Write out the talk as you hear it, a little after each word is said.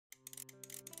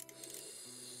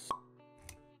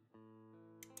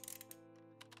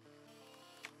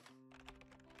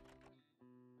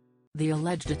The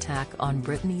alleged attack on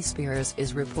Britney Spears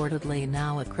is reportedly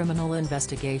now a criminal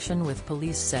investigation, with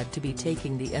police said to be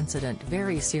taking the incident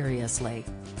very seriously.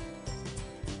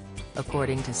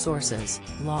 According to sources,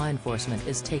 law enforcement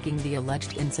is taking the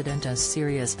alleged incident as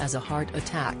serious as a heart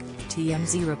attack,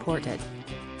 TMZ reported.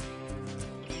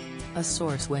 A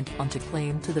source went on to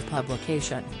claim to the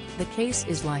publication, the case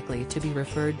is likely to be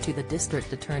referred to the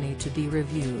district attorney to be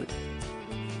reviewed.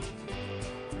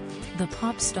 The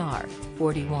pop star,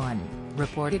 41,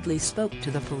 reportedly spoke to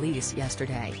the police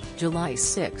yesterday, July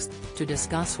 6, to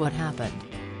discuss what happened.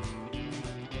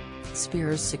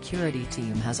 Spears' security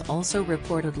team has also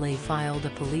reportedly filed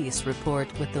a police report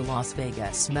with the Las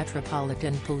Vegas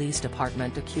Metropolitan Police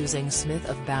Department accusing Smith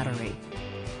of battery.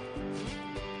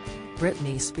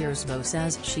 Britney Spears though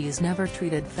says she's never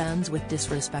treated fans with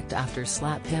disrespect after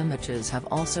slap images have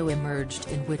also emerged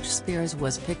in which Spears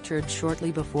was pictured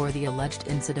shortly before the alleged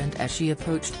incident as she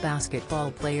approached basketball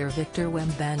player Victor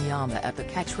Wembanyama at the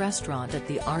Catch restaurant at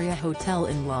the Aria Hotel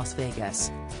in Las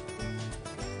Vegas.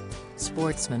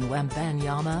 Sportsman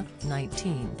Wembanyama,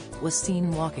 19, was seen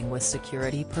walking with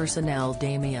security personnel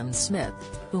Damian Smith,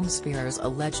 whom Spears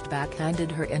alleged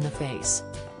backhanded her in the face.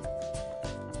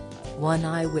 One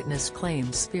eyewitness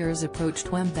claimed Spears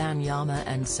approached Wembanyama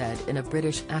and said in a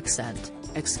British accent,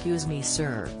 "Excuse me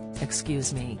sir,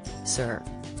 excuse me, sir."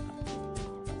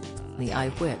 The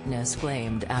eyewitness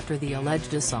claimed after the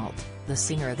alleged assault, the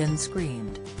singer then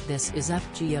screamed, "This is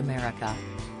FG America.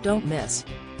 Don't miss."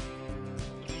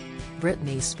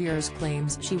 Britney Spears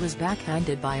claims she was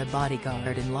backhanded by a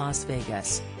bodyguard in Las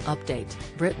Vegas. Update: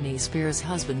 Britney Spears'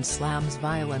 husband slams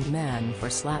violent man for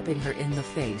slapping her in the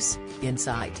face.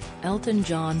 Insight: Elton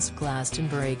John's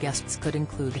Glastonbury guests could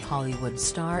include Hollywood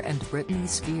star and Britney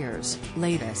Spears.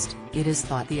 Latest: it is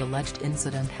thought the alleged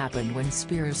incident happened when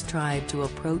Spears tried to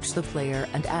approach the player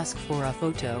and ask for a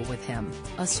photo with him,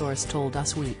 a source told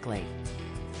Us Weekly.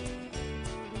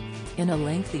 In a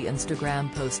lengthy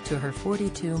Instagram post to her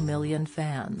 42 million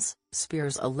fans,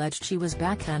 Spears alleged she was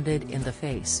backhanded in the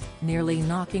face, nearly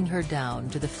knocking her down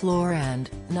to the floor and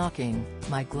knocking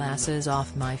my glasses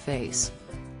off my face.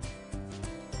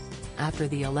 After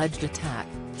the alleged attack,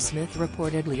 Smith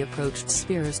reportedly approached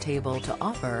Spears' table to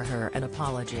offer her an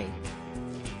apology.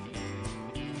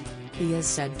 He is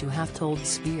said to have told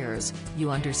Spears,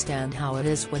 "You understand how it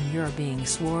is when you're being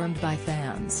swarmed by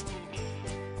fans."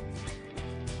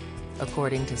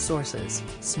 According to sources,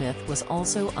 Smith was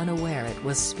also unaware it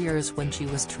was Spears when she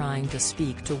was trying to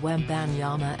speak to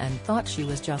Wembanyama and thought she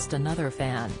was just another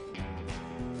fan.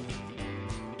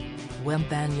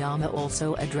 Wembanyama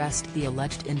also addressed the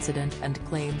alleged incident and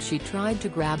claimed she tried to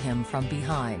grab him from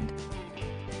behind.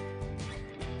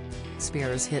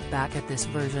 Spears hit back at this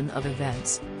version of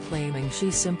events, claiming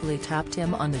she simply tapped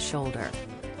him on the shoulder.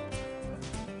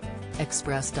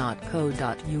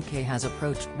 Express.co.uk has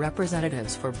approached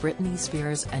representatives for Britney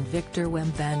Spears and Victor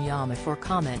Wembanyama for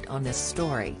comment on this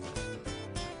story.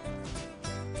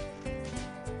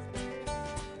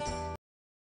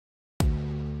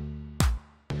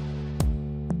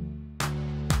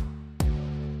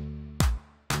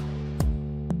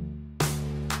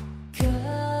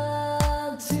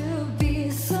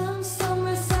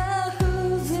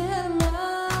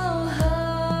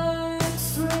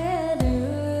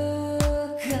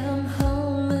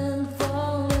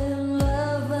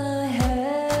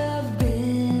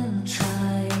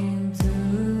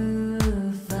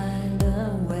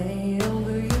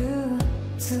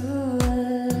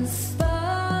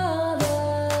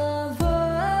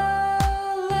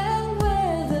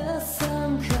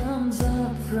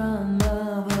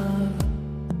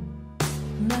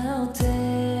 Now take